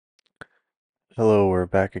Hello, we're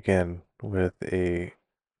back again with a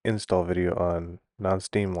install video on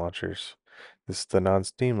non-Steam launchers. This is the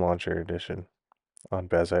non-Steam launcher edition on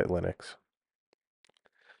Bazzite Linux.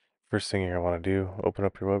 First thing you're going to want to do, open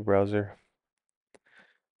up your web browser.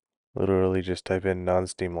 Literally just type in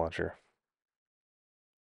non-Steam launcher.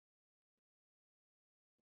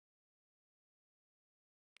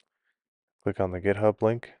 Click on the GitHub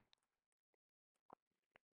link.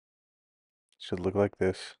 It should look like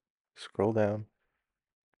this. Scroll down.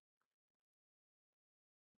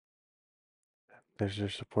 There's your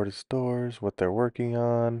supported stores, what they're working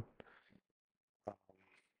on,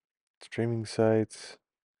 streaming sites.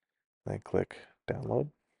 Then click download.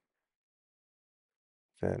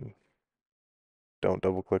 Then don't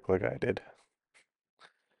double click like I did.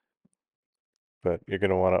 But you're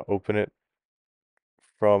going to want to open it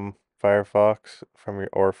from Firefox from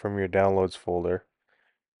your downloads folder.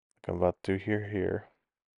 Like I'm about to do here.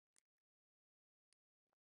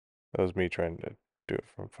 That was me trying to do it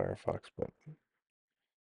from Firefox, but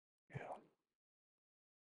yeah.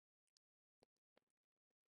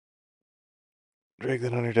 Drag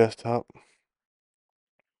that on your desktop.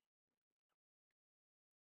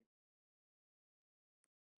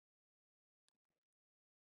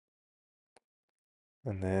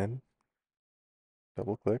 And then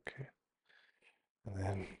double click. And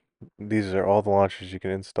then these are all the launchers you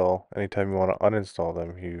can install. Anytime you want to uninstall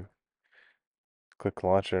them, you click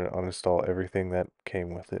launcher and uninstall everything that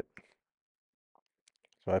came with it.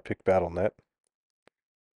 So I picked BattleNet.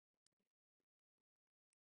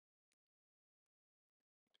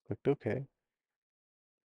 Clicked OK.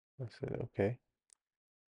 I said OK.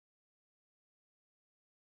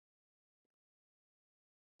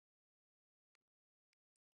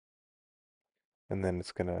 And then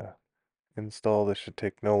it's gonna install. This should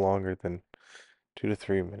take no longer than 2 to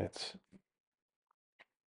 3 minutes.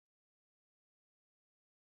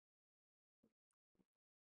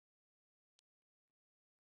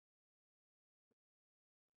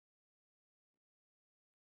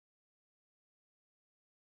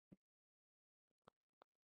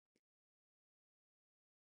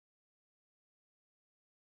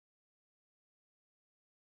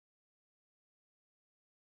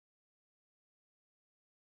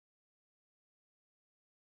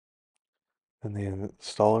 And the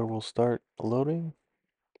installer will start loading,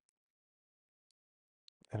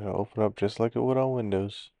 and it'll open up just like it would on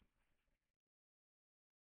Windows.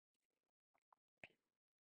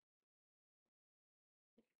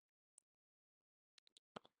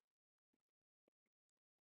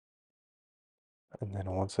 And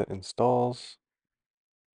then once it installs,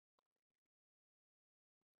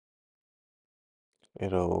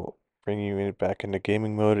 it'll bring you back into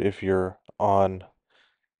gaming mode if you're on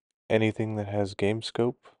anything that has game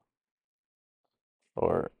scope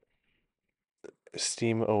or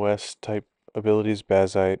Steam OS type abilities,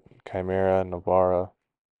 Bazzite, Chimera, Navara,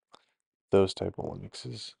 those type of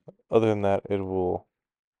Linuxes. Other than that, it will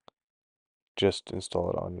just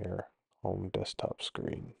install it on your home desktop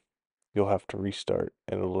screen. You'll have to restart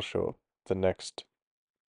and it'll show up the next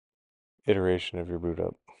iteration of your boot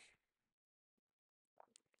up.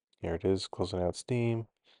 Here it is, closing out Steam.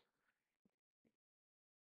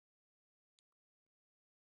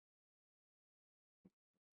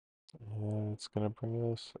 And it's going to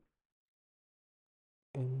bring us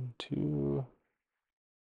into,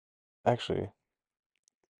 actually,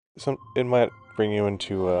 it might bring you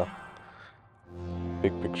into a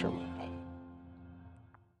big picture map.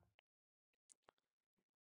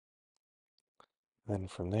 Then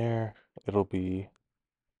from there, it'll be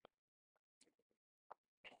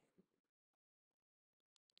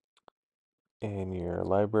in your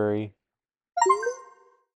library.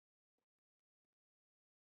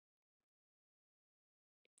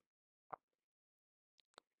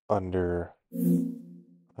 Under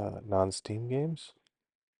non-Steam games.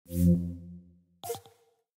 And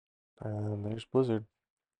there's Blizzard.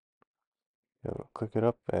 You'll click it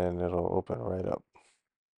up and it'll open right up.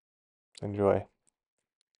 Enjoy.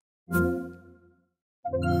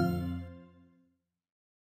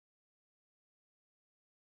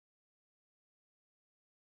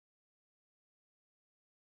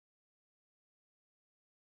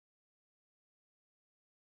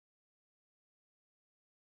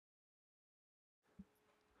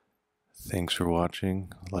 Thanks for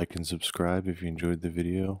watching. Like and subscribe if you enjoyed the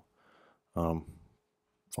video. Follow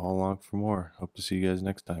along for more. Hope to see you guys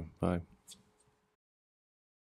next time. Bye.